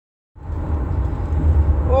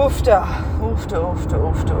Oofta.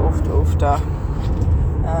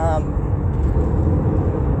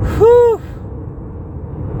 Whew.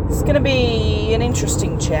 It's going to be an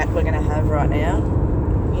interesting chat we're going to have right now.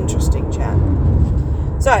 Interesting chat.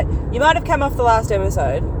 So, you might have come off the last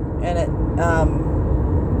episode and it,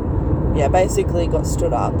 basically got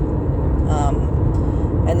stood up.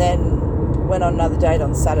 And then went on another date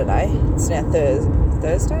on Saturday. It's now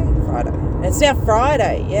Thursday? Friday. It's now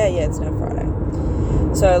Friday. Yeah, it's now Friday.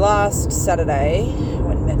 So last Saturday, I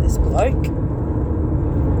went and met this bloke.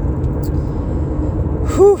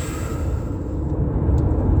 Whew.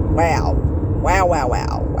 Wow.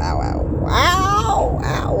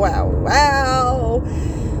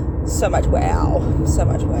 So much wow.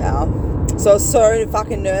 So I was so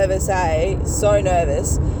fucking nervous, so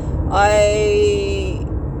nervous.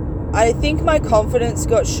 I think my confidence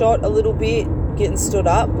got shot a little bit getting stood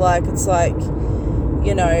up. Like, it's like,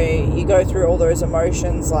 you know, you go through all those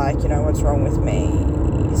emotions, like, you know, what's wrong with me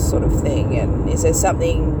sort of thing, and is there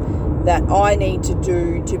something that I need to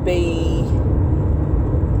do to be,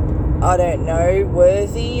 I don't know,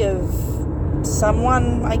 worthy of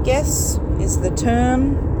someone, I guess is the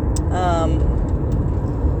term.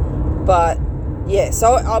 But yeah,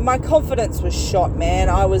 so my confidence was shot, man.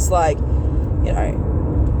 I was like, you know,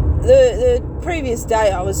 the previous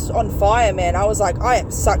day I was on fire, man. I was like, I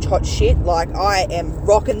am such hot shit. Like, I am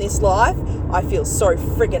rocking this life. I feel so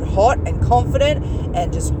friggin' hot and confident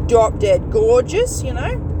and just drop dead gorgeous, you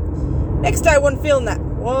know. Next day, wasn't feeling that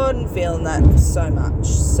so much.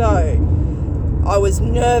 So I was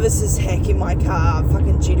nervous as heck in my car,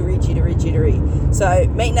 fucking jittery. So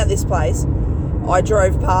meeting at this place, I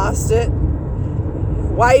drove past it,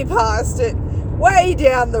 way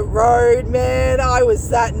down the road, man. I was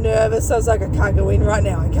that nervous. I was like, I can't go in right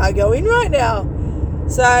now.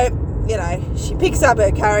 So, you know, she picks up her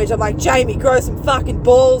courage. I'm like, Jamie, grow some fucking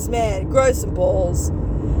balls, man. Grow some balls.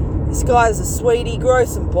 This guy's a sweetie. Grow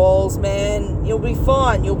some balls, man. You'll be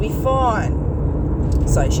fine.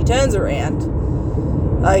 So she turns around.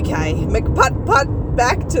 Okay, McPut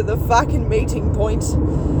back to the fucking meeting point.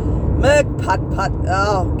 McPut.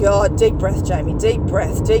 Oh, God. Deep breath, Jamie. Deep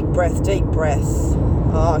breath. Okay.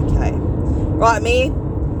 Right, me.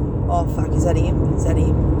 Oh, fuck. Is that him?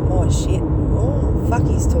 Oh, shit. Oh, fuck,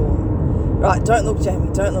 he's tall. Right, don't look, Jamie.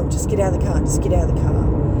 Don't look. Just get out of the car.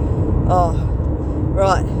 Oh,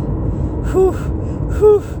 right. Whew.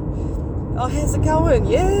 Oh, how's it going?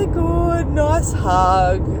 Yeah, good. Nice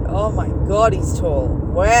hug. Oh, my God, he's tall.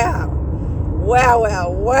 Wow.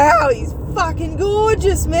 He's fucking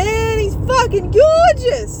gorgeous, man. He's fucking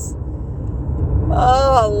gorgeous.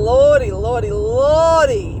 Oh, lordy.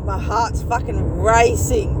 My heart's fucking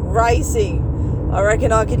racing. I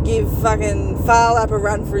reckon I could give fucking Farlap a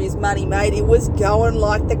run for his money, mate. It was going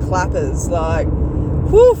like the clappers. Like,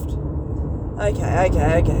 whoofed. Okay.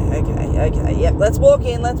 Yep, let's walk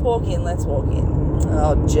in.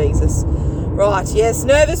 Oh, Jesus. Right, yes,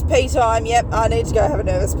 nervous pee time. Yep, I need to go have a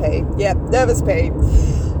nervous pee. Yep, nervous pee.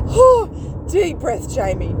 Deep breath,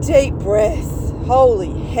 Jamie. Deep breath.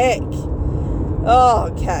 Holy heck. Oh,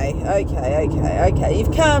 okay.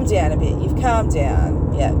 You've calmed down a bit.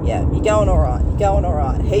 Yeah. You're going all right.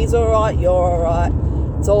 He's all right. You're all right.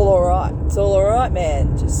 It's all all right,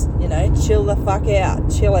 man. Just, you know, chill the fuck out.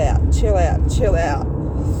 Chill out.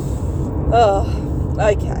 Oh,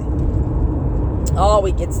 okay. Oh,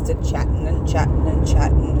 we gets to chatting. A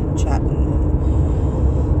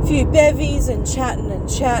few bevies and chatting.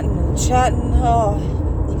 Oh,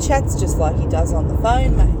 he chats just like he does on the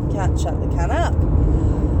phone, mate. Can't shut the cunt up.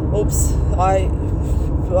 Oops.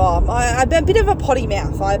 I'm a bit of a potty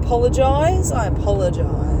mouth. I apologise.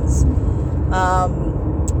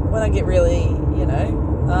 When I get really, you know,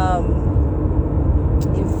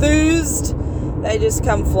 enthused, they just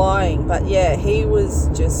come flying. But yeah, he was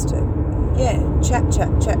just,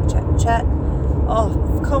 chat. Oh,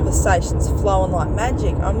 conversations flowing like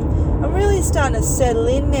magic. I'm really starting to settle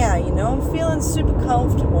in now, you know. I'm feeling super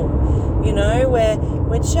comfortable, you know. We're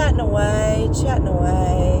chatting away.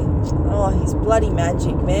 Oh, he's bloody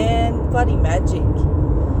magic, man. Bloody magic.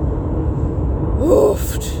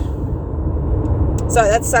 Oofed. So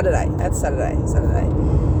that's Saturday.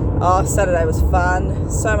 Oh, Saturday was fun.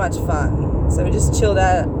 So much fun. So we just chilled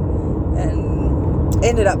out and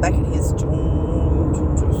ended up back at his joint.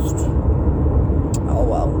 Oh,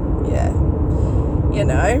 well, yeah. You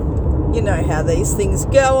know how these things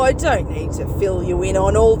go. I don't need to fill you in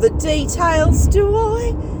on all the details, do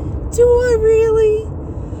I? Do I really?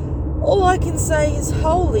 All I can say is,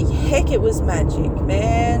 holy heck, it was magic,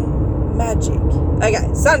 man. Magic. Okay,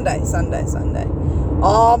 Sunday.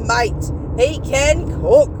 Oh, mate, he can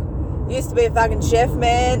cook. Used to be a fucking chef,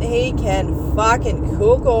 man. He can fucking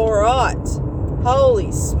cook all right.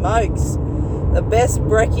 Holy smokes. The best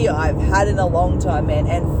brekkie I've had in a long time, man.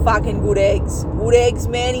 And fucking good eggs. Good eggs,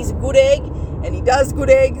 man. He's a good egg. And he does good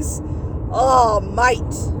eggs. Oh, mate.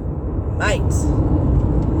 Then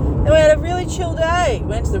we had a really chill day.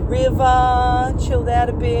 Went to the river. Chilled out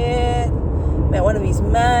a bit. Met one of his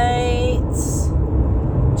mates.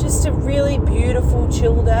 Just a really beautiful,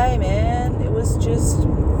 chill day, man. It was just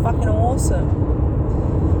fucking awesome.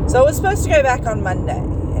 So I was supposed to go back on Monday.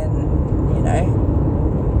 And, you know,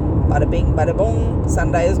 bada bing, bada boom,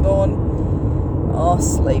 Sunday is gone. Oh,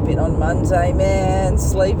 sleeping on Monday, man.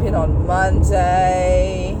 Sleeping on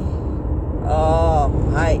Monday. Oh,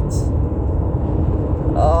 mate.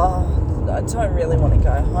 Oh, I don't really want to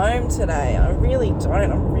go home today. I really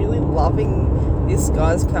don't. I'm really loving this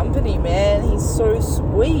guy's company, man. He's so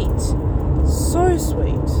sweet. So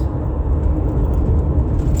sweet.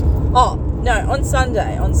 Oh, no, on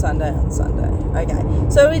Sunday. Okay,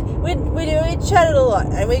 so we chatted a lot,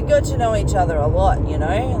 and we got to know each other a lot, you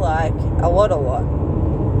know, like a lot.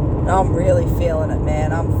 And I'm really feeling it,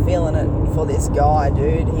 man. I'm feeling it for this guy,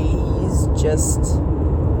 dude. He's just,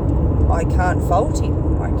 I can't fault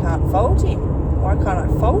him. Why can't I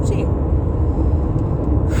fault him?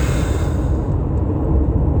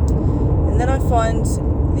 And then I find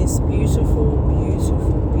this beautiful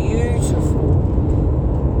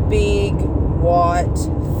big white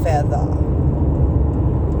feather.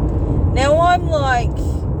 Now I'm like,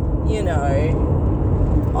 you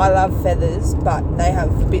know, I love feathers, but they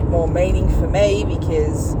have a bit more meaning for me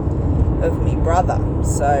because of me brother.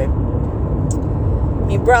 So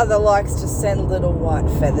my brother likes to send little white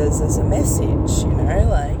feathers as a message, you know,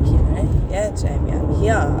 like, you know, yeah, Jamie, I'm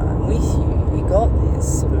here, I'm with you, you got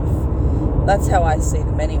this, sort of. That's how I see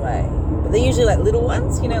them anyway. But they're usually like little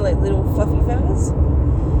ones, you know, like little fluffy feathers.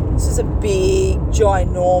 This is a big,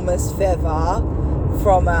 ginormous feather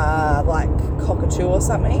from a, like, cockatoo or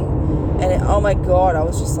something. And oh my God, I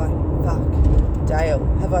was just like, fuck, Dale.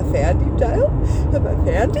 Have I found him, Dale? Have I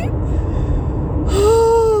found him?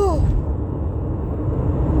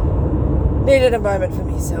 Needed a moment for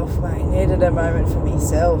myself, mate. Needed a moment for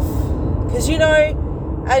myself. Because, you know,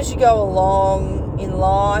 as you go along in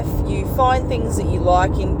life, you find things that you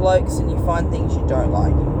like in blokes and you find things you don't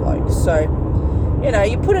like in blokes. So, you know,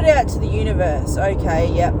 you put it out to the universe. Okay,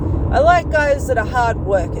 yep. I like guys that are hard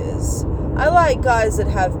workers. I like guys that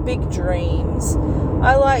have big dreams.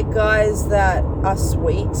 I like guys that are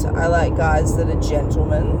sweet. I like guys that are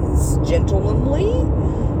gentlemanly.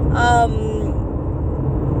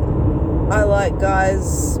 I like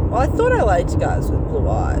guys, well, I thought I liked guys with blue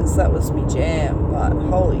eyes. That was me jam. But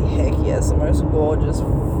holy heck, yes, the most gorgeous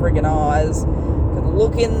friggin' eyes. Could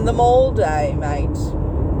look in them all day, mate.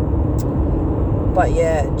 But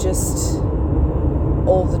yeah, just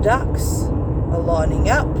all the ducks are lining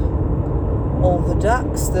up. All the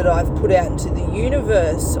ducks that I've put out into the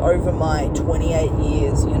universe over my 28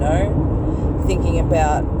 years, you know. Thinking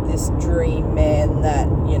about this dream man that,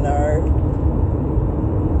 you know,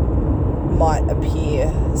 might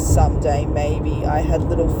appear someday, maybe. I had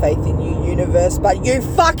little faith in you, universe, but you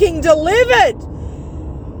fucking delivered!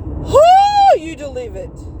 Whoo! You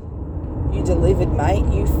delivered. You delivered, mate.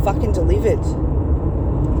 You fucking delivered.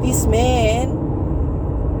 This man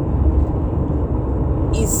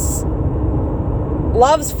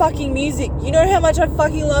loves fucking music. You know how much I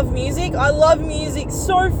fucking love music? I love music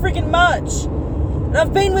so freaking much. And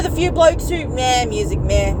I've been with a few blokes who, music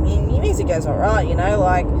goes alright, you know,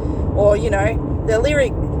 like, or, you know,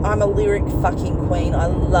 I'm a lyric fucking queen. I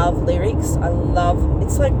love lyrics.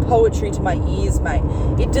 It's like poetry to my ears, mate.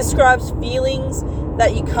 It describes feelings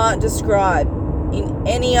that you can't describe in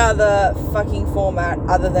any other fucking format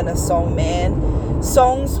other than a song, man.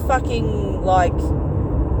 Songs fucking, like,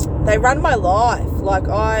 they run my life. Like,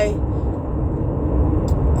 I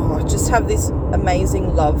just have this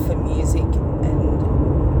amazing love for music and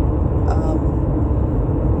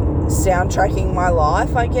soundtracking my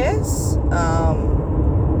life, I guess.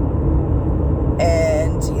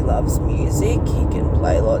 And he loves music. He can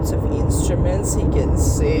play lots of instruments. He can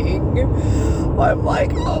sing. I'm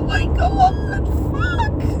like, oh my God,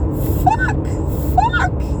 fuck.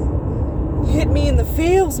 Hit me in the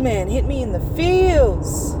feels, man. Hit me in the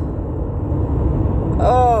feels.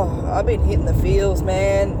 Oh, I've been hitting the feels,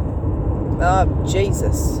 man. Oh,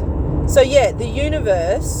 Jesus. So yeah, the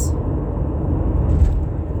universe,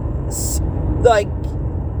 like,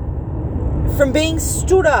 from being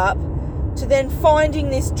stood up to then finding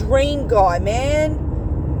this dream guy, man,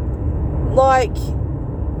 like,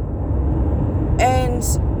 and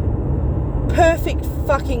perfect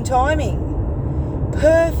fucking timing.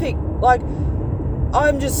 perfect. Like,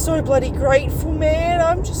 I'm just so bloody grateful, man.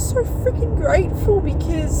 I'm just so freaking grateful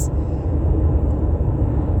because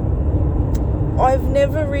I've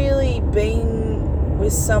never really been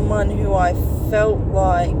with someone who I felt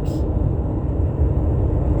like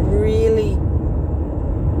really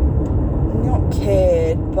not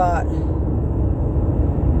cared, but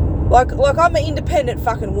like I'm an independent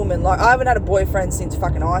fucking woman. Like, I haven't had a boyfriend since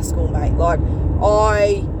fucking high school, mate. Like,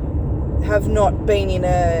 I have not been in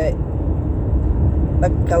a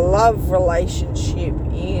love relationship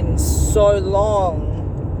in so long.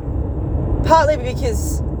 Partly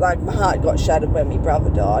because, like, my heart got shattered when my brother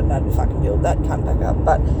died and I had to fucking build that cunt back up.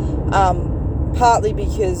 But partly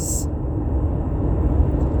because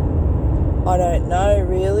I don't know,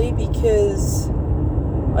 really, because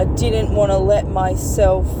I didn't want to let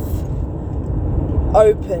myself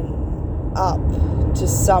open up to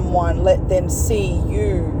someone, let them see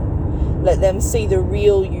you, let them see the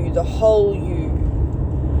real you, the whole you.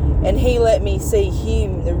 And he let me see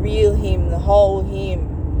him, the real him, the whole him.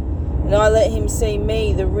 And I let him see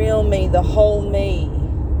me, the real me, the whole me.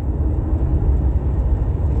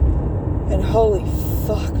 And holy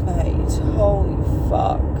fuck, mate, holy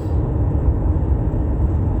fuck.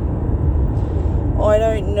 I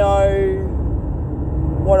don't know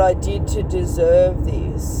what I did to deserve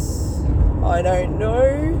this. I don't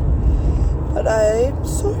know. But I am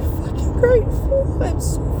so fucking grateful. I'm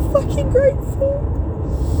so fucking grateful.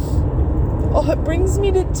 Oh, it brings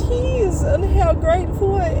me to tears on how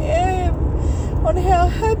grateful I am. On how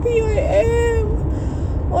happy I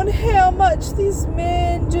am. On how much this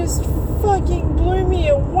man just fucking blew me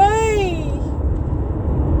away.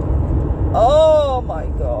 Oh my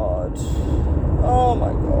God. Oh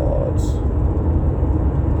my God.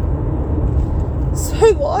 So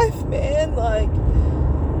life, man, like,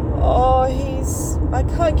 oh, I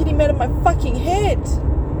can't get him out of my fucking head.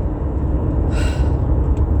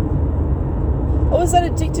 I was that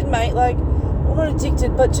addicted, mate, like, well, not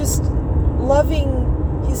addicted, but just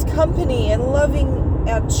loving his company and loving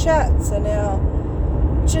our chats and our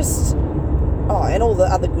just, oh, and all the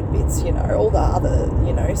other good bits, you know, all the other,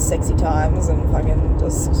 you know, sexy times and fucking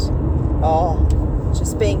just, oh,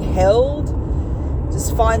 just being held,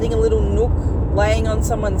 just finding a little nook, laying on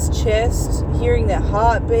someone's chest, hearing their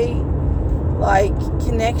heartbeat, like,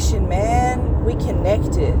 connection, man. We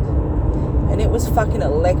connected, and it was fucking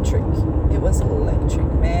electric. It was electric,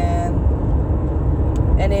 man,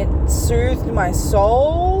 and it soothed my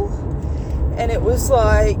soul, and it was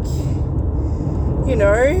like, you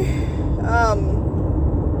know,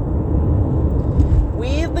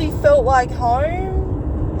 weirdly felt like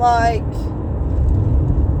home, like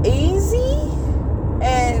easy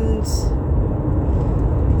and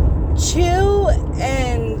chill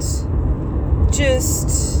and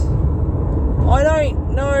just, I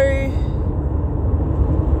don't know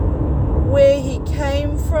where he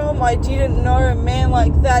came from. I didn't know a man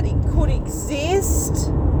like that, it could exist.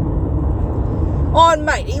 Oh,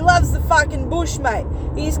 mate, he loves the fucking bush, mate.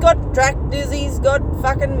 He's got tractors, he's got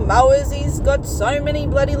fucking mowers, he's got so many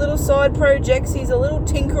bloody little side projects. He's a little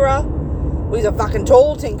tinkerer. Well, he's a fucking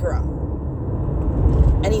tall tinkerer.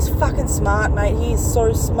 And he's fucking smart, mate. He is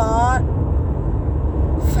so smart.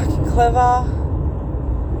 Fucking clever.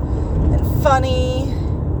 And funny.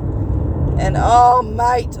 And, oh,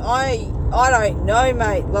 mate, I don't know,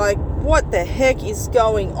 mate. Like, what the heck is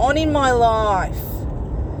going on in my life?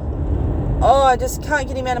 Oh, I just can't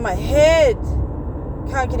get him out of my head.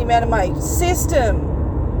 Can't get him out of my system.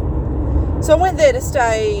 So I went there to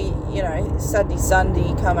stay, you know, Saturday,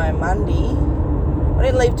 Sunday, come home Monday. I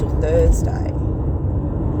didn't leave till Thursday.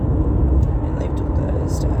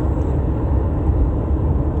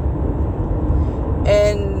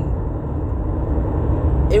 And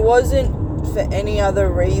it wasn't for any other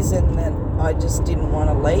reason that I just didn't want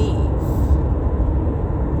to leave.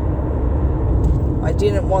 I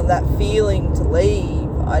didn't want that feeling to leave.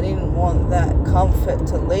 I didn't want that comfort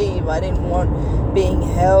to leave. I didn't want being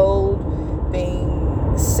held,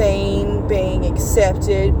 being seen, being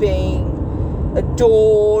accepted, being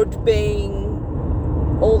adored,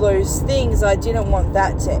 being all those things. I didn't want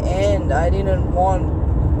that to end. I didn't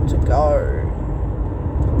want to go.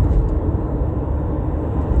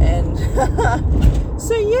 And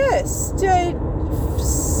so yes,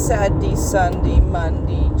 Saturday, Sunday,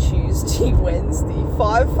 Monday, Tuesday, Wednesday,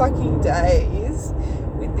 5 fucking days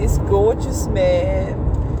with this gorgeous man,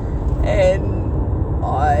 and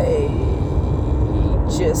I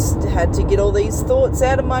just had to get all these thoughts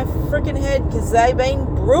out of my freaking head because they've been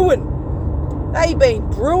brewing.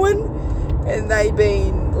 And they've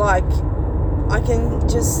been like, I can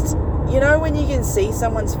just you know when you can see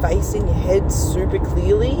someone's face in your head super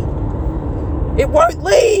clearly? It won't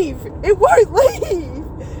leave. It won't leave.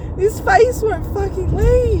 This face won't fucking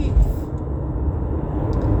leave.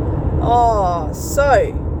 Oh,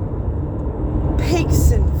 so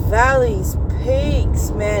peaks and valleys.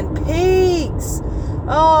 Peaks, man. Peaks.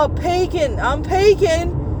 Oh, peaking. I'm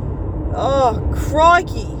peaking. Oh,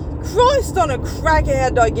 crikey. Christ on a cracker, how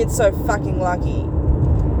did I get so fucking lucky?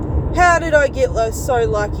 How did I get so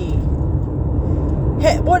lucky?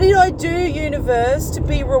 What did I do, universe, to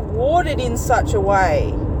be rewarded in such a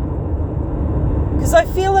way? Because I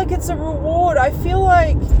feel like it's a reward. I feel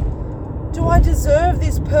like, do I deserve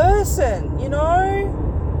this person, you know?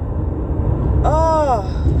 Oh,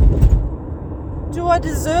 do I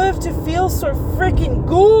deserve to feel so freaking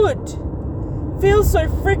good? Feel so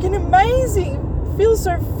freaking amazing? Feel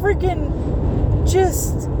so freaking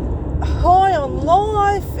just high on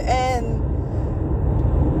life, and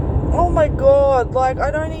oh my God, like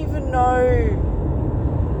I don't even know.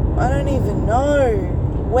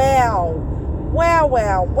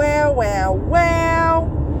 Wow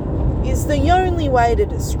is the only way to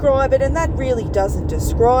describe it, and that really doesn't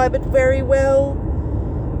describe it very well.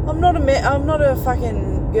 I'm not a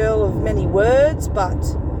fucking girl of many words, but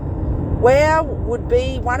wow would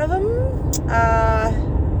be one of them.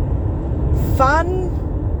 Fun.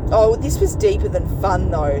 Oh, this was deeper than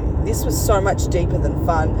fun though. This was so much deeper than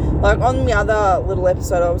fun. Like on the other little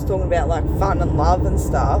episode I was talking about like fun and love and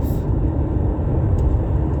stuff.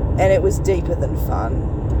 And it was deeper than fun.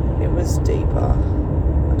 It was deeper.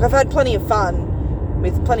 Like I've had plenty of fun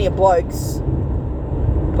with plenty of blokes,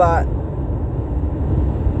 but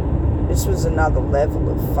this was another level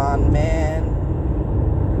of fun, man.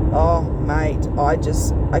 Oh, mate, I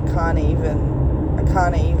can't even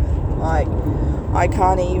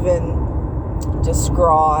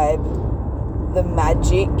describe the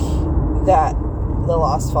magic that the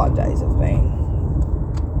last 5 days have been.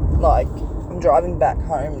 Like, I'm driving back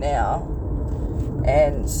home now,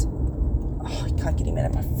 and I can't get him out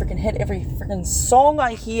of my freaking head. Every freaking song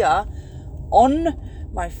I hear in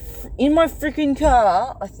my freaking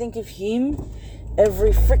car, I think of him.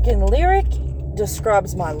 Every freaking lyric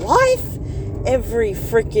describes my life. Every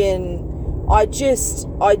freaking, I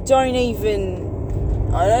don't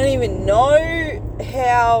even know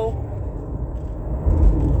how.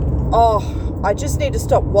 Oh, I just need to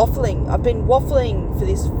stop waffling. I've been waffling for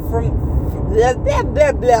this from blah blah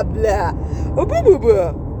blah blah blah.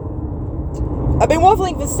 I've been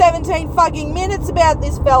waffling for 17 fucking minutes about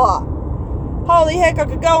this fella. Holy heck, I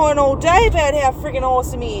could go on all day about how freaking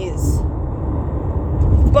awesome he is.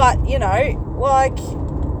 But, you know, like,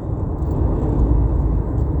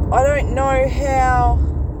 I don't know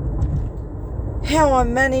how I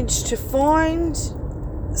managed to find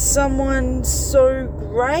someone so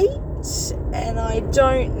great, and I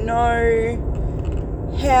don't know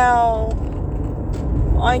how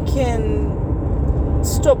I can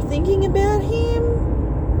stop thinking about him.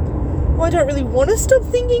 Well, I don't really want to stop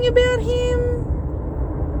thinking about him,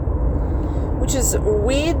 which is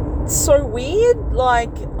weird, so weird.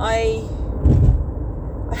 Like, I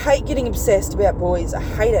hate getting obsessed about boys. I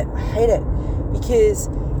hate it, because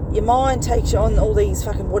your mind takes you on all these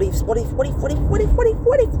fucking what ifs. What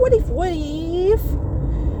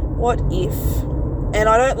if? And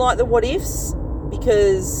I don't like the what ifs,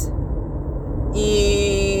 because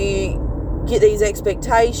you get these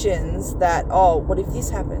expectations that, oh, what if this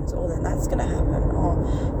happens? Oh, then that's going to happen. Oh,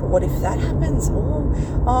 but what if that happens?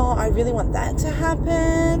 Oh, I really want that to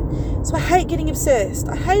happen. So I hate getting obsessed.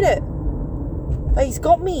 I hate it. But he's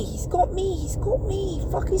got me. Fuck, he's got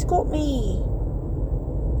me.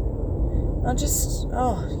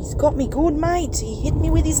 He's got me good, mate. He hit me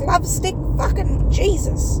with his love stick. Fucking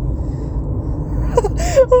Jesus.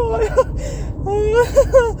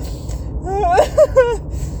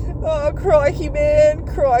 Oh, crikey, man.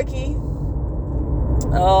 Crikey.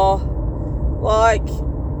 Oh, like,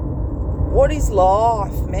 what is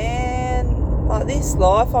life, man? Like, this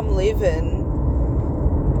life I'm living,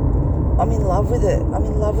 I'm in love with it. I'm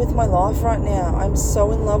in love with my life right now. I'm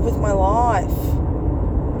so in love with my life.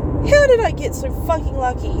 How did I get so fucking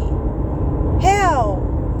lucky? How?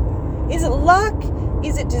 Is it luck?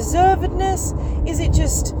 Is it deservedness? Is it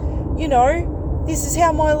just, you know, this is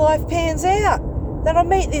how my life pans out? That I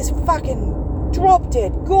meet this fucking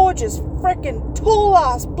drop-dead, gorgeous, freaking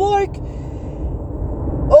tall-ass bloke.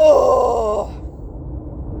 Oh.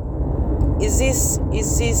 Is this,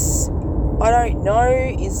 I don't know,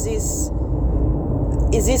 is this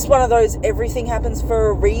one of those everything happens for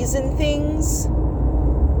a reason things?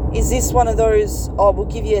 Is this one of those, oh, we'll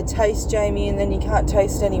give you a taste, Jamie, and then you can't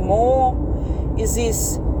taste anymore? Is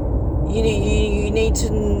this, You need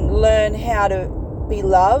to learn how to be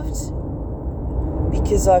loved,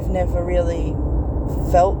 because I've never really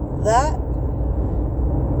felt that.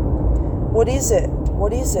 What is it?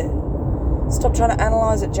 What is it? Stop trying to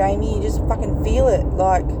analyse it, Jamie. You just fucking feel it.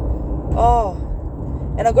 Like, oh.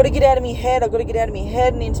 And I've got to get out of my head. I've got to get out of my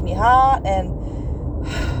head and into my heart. And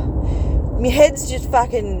my head's just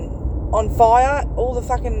fucking on fire.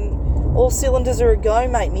 All cylinders are a-go,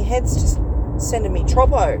 mate. My head's just sending me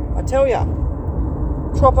troppo. I tell ya.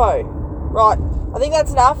 Troppo. Right. I think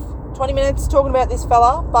that's enough. 20 minutes talking about this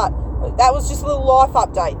fella. But that was just a little life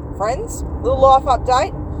update, friends. Little life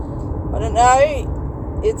update. I don't know.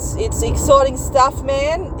 It's exciting stuff,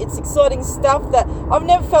 man. It's exciting stuff that I've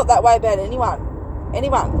never felt that way about anyone.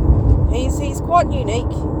 He's quite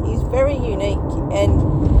unique. He's very unique,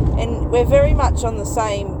 and we're very much on the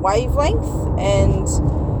same wavelength, and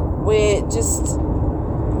we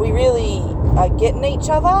really are getting each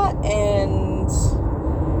other, and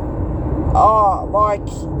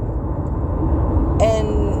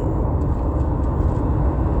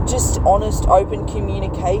just honest, open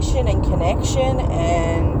communication and connection.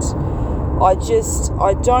 And I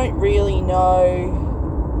don't really know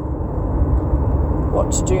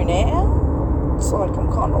what to do now. It's like I'm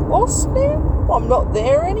kind of lost now. I'm not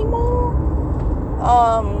there anymore.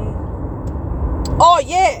 Oh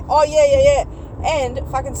yeah. And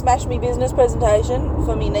fucking smashed me business presentation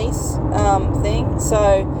for me niece thing.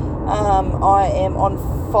 So I am on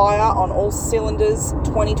fire on all cylinders.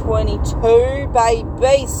 2022,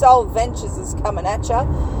 baby. Soul Ventures is coming at ya.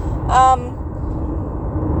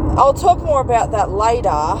 I'll talk more about that later,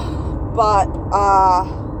 but I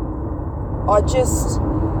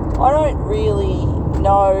don't really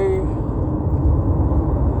know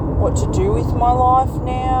what to do with my life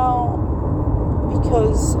now,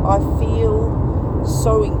 because I feel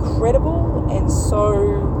so incredible and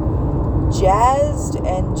so jazzed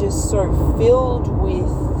and just so filled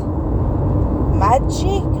with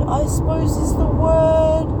magic, I suppose is the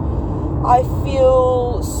word. I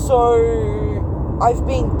feel so... I've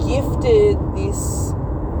been gifted this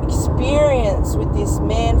experience with this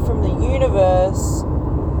man from the universe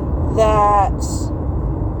that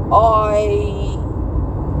I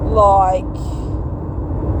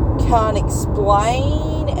can't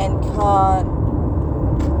explain and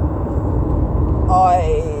I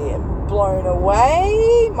am blown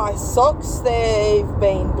away. My socks, they've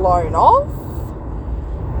been blown off,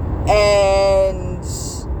 and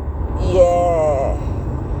yeah,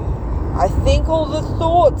 I think all the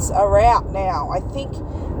thoughts are out now. I think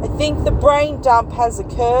the brain dump has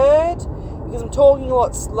occurred, because I'm talking a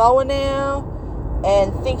lot slower now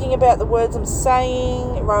and thinking about the words I'm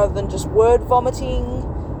saying rather than just word vomiting.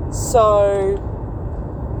 So,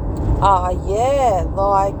 I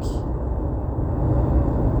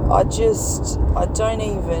don't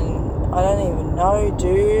even know,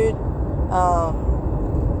 dude.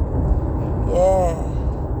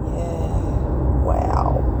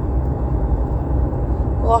 Wow.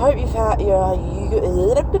 Well, I hope you've had,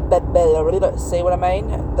 see what I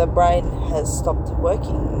mean? The brain has stopped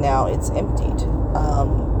working. Now it's emptied.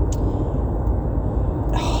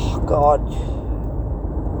 Oh, God.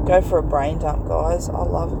 Go for a brain dump, guys. I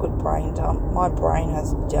love a good brain dump. My brain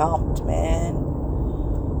has dumped, man.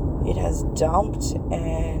 It has dumped,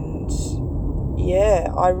 and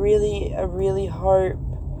yeah, I really hope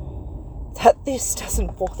that this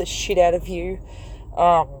doesn't bore the shit out of you.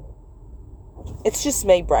 It's just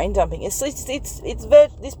me brain dumping. This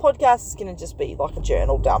podcast is gonna just be like a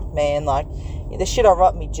journal dump, man. Like the shit I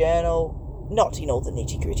write in my journal, not in all the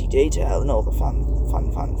nitty gritty detail and all the fun,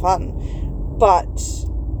 but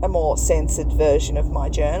a more censored version of my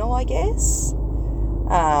journal, I guess.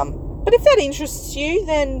 But if that interests you,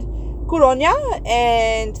 then good on ya,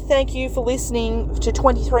 and thank you for listening to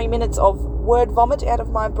 23 minutes of word vomit out of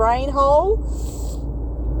my brain hole.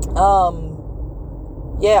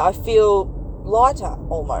 Yeah, I feel lighter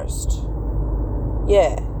almost.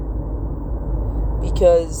 Yeah.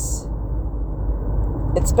 Because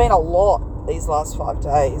it's been a lot these last 5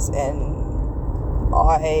 days, and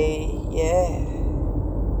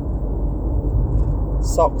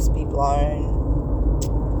socks be blown.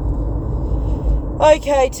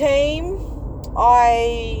 Okay, team.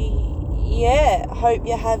 I hope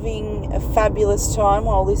you're having a fabulous time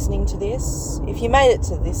while listening to this. If you made it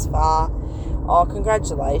to this far,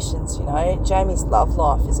 congratulations. You know, Jamie's love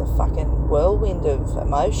life is a fucking whirlwind of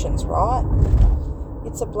emotions, right?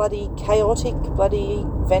 It's a bloody chaotic bloody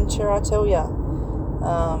venture, I tell ya.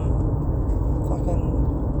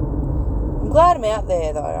 I'm glad I'm out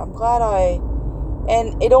there, though. I'm glad I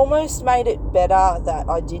And it almost made it better that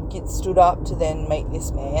I did get stood up to then meet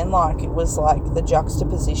this man. Like, it was like the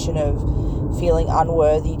juxtaposition of feeling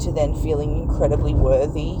unworthy to then feeling incredibly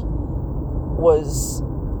worthy was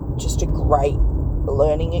just a great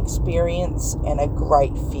learning experience and a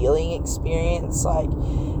great feeling experience. Like,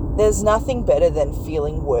 there's nothing better than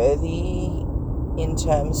feeling worthy in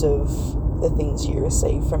terms of the things you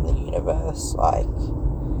receive from the universe. Like,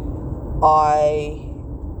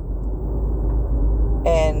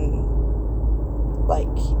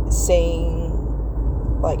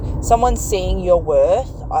 someone seeing your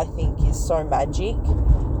worth, I think, is so magic.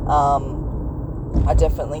 I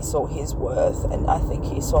definitely saw his worth, and I think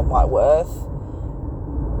he saw my worth.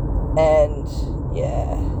 And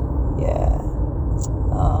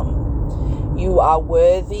you are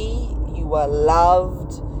worthy, you are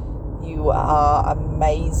loved, you are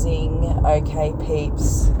amazing. Okay,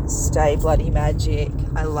 peeps, stay bloody magic.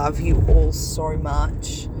 I love you all so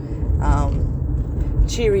much.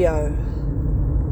 Cheerio.